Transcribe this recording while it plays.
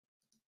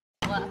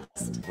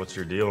Celeste. What's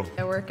your deal?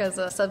 I work as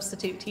a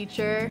substitute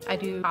teacher. I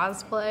do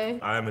cosplay.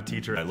 I am a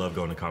teacher. I love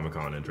going to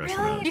Comic-Con and dressing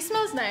up. He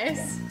smells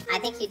nice. I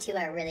think you two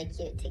are really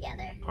cute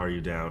together. Are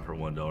you down for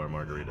 $1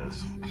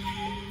 margaritas?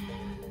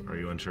 Are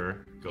you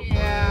unsure? Go for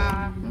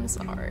Yeah, I'm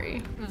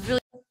sorry. It was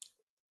really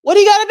What do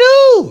you gotta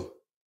do?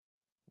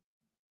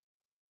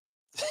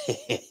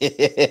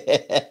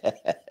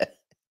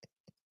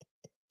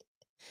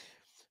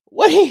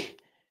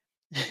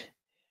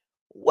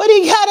 What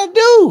he gotta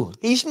do?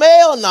 He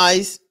smell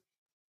nice.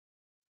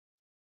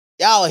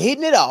 Y'all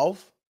hitting it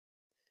off.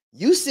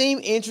 You seem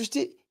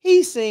interested.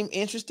 He seemed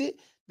interested.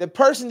 The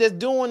person that's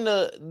doing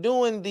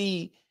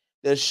the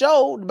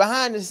show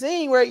behind the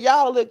scene where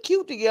y'all look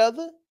cute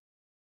together.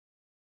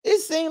 It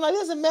seemed like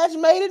there's a match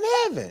made in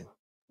heaven.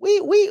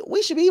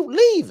 We should be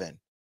leaving.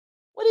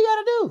 What do you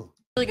gotta do?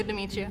 really good to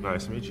meet you.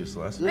 Nice to meet you,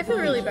 Celeste. I feel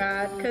really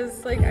bad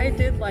because like I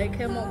did like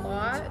him a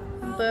lot,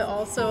 but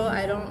also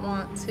I don't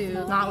want to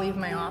not leave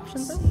my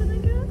options open, I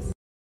guess.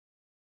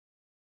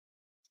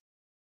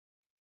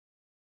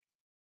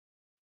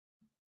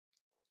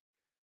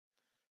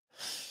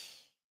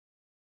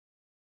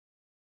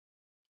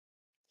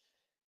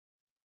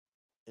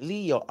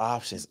 Leave your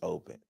options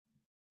open.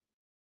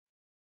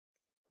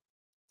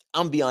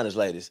 I'm gonna be honest,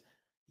 ladies.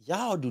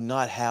 Y'all do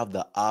not have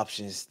the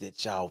options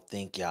that y'all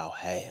think y'all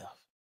have.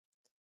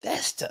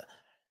 That's the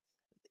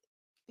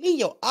leave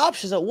your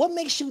options up. What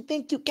makes you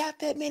think you got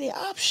that many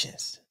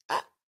options?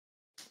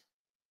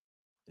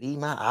 Leave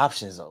my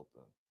options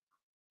open.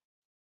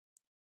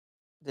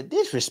 The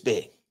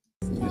disrespect.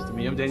 Nice to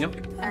meet you, Daniel.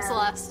 I'm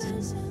Celeste.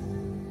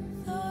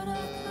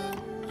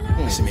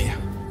 Nice to meet you.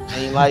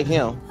 Ain't like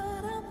him.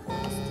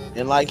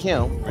 Didn't like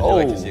him. I do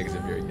like to see you because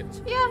you're very good.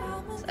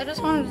 Yeah, I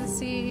just wanted to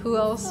see who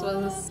else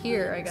was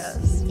here, I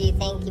guess. Do you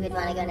think you would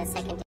want to go on a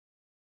second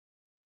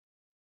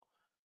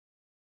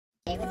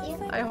date with you?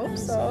 I hope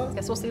so.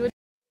 Guess we'll see what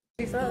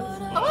he says.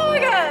 Oh my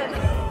god!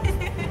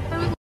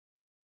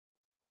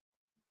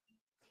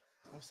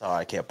 I'm sorry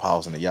I kept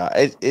pausing it, y'all.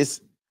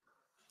 It's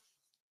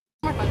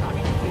More fun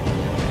talking to you.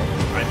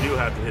 I do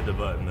have to hit the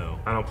button though.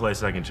 I don't play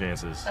second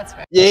chances. That's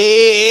fair.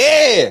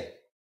 yeah.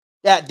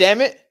 God damn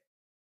it.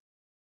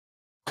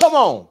 Come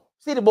on.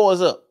 See the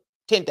boys up.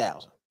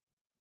 10,000.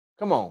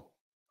 Come on.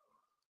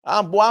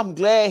 I'm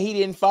glad he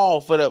didn't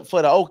fall for the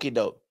okie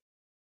doke.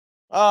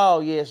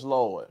 Oh, yes,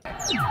 Lord. Woo!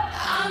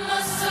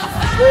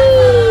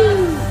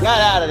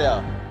 Got out of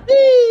there.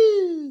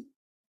 Woo!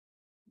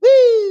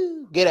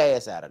 Woo! Get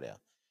ass out of there.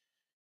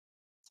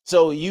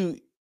 So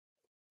it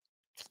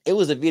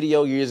was a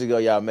video years ago,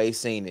 y'all may have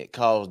seen it,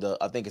 called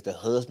I think it's the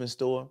husband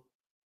store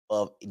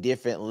of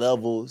different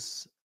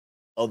levels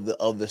of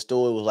the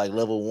store. It was like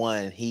level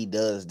 1, he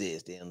does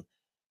this, then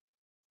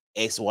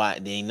X, Y,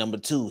 then number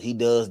 2, he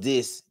does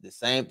this. The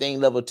same thing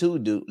level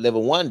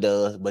 1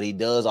 does, but he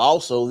does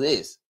also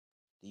this.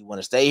 You want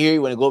to stay here,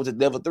 you want to go up to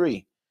level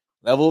 3.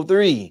 Level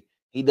 3,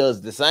 he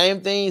does the same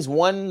things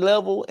 1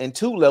 level and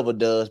 2 level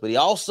does, but he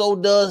also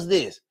does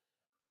this.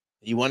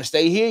 You want to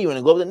stay here, you want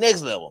to go up to the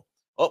next level.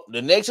 Oh,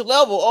 the next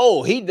level,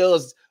 oh, he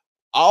does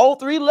all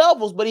 3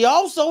 levels, but he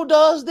also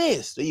does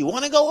this. So you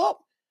want to go up?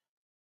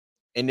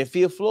 And the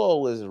 5th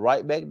floor was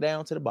right back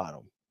down to the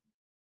bottom,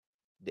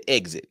 the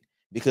exit,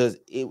 because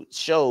it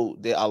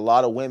showed that a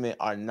lot of women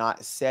are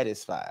not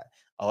satisfied.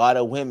 A lot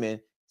of women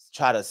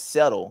try to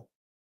settle.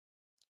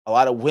 A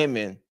lot of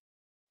women,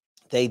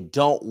 they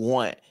don't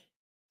want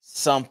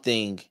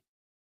something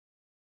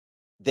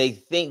they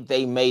think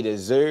they may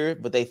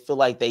deserve, but they feel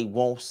like they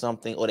want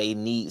something or they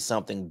need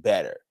something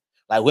better.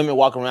 Like women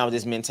walk around with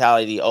this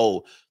mentality,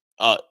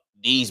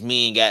 these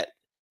men got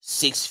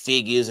 6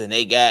 figures and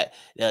they got,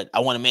 I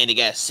want a man that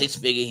got 6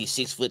 figures, he's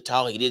 6 foot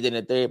tall, he did it in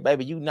the third.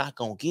 Baby, you're not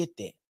going to get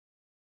that.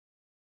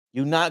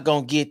 You're not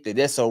going to get that.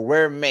 That's a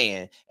rare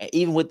man. And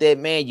even with that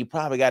man, you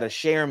probably got to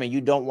share him and you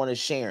don't want to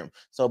share him.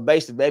 So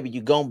basically, baby,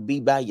 you're going to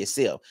be by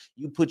yourself.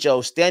 You put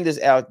your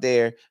standards out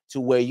there to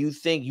where you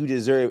think you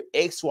deserve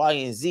X, Y,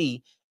 and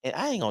Z. And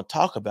I ain't going to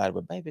talk about it,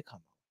 but baby, come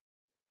on.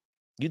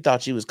 You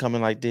thought you was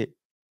coming like that?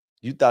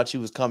 You thought you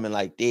was coming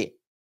like that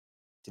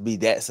to be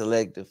that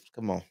selective?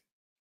 Come on.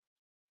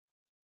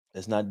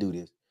 Let's not do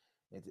this.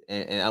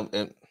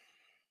 And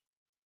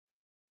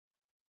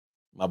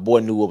my boy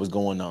knew what was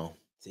going on.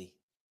 See?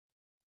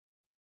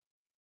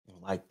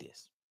 I like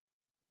this.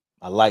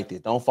 I like this.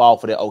 Don't fall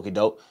for that okie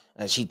doke.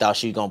 And she thought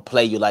she was gonna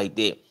play you like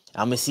that.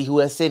 I'm gonna see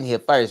who else sitting here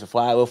first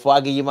before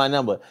I give you my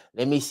number.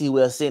 Let me see who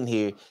else sitting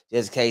here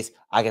just in case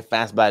I can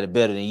find somebody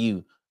better than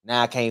you.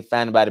 Now I can't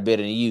find anybody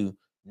better than you.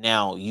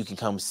 Now you can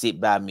come sit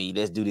by me.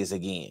 Let's do this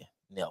again.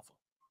 Never.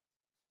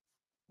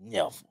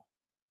 Never.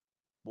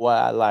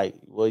 Boy,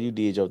 well, you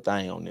did your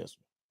thing on this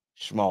one.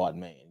 Smart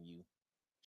man.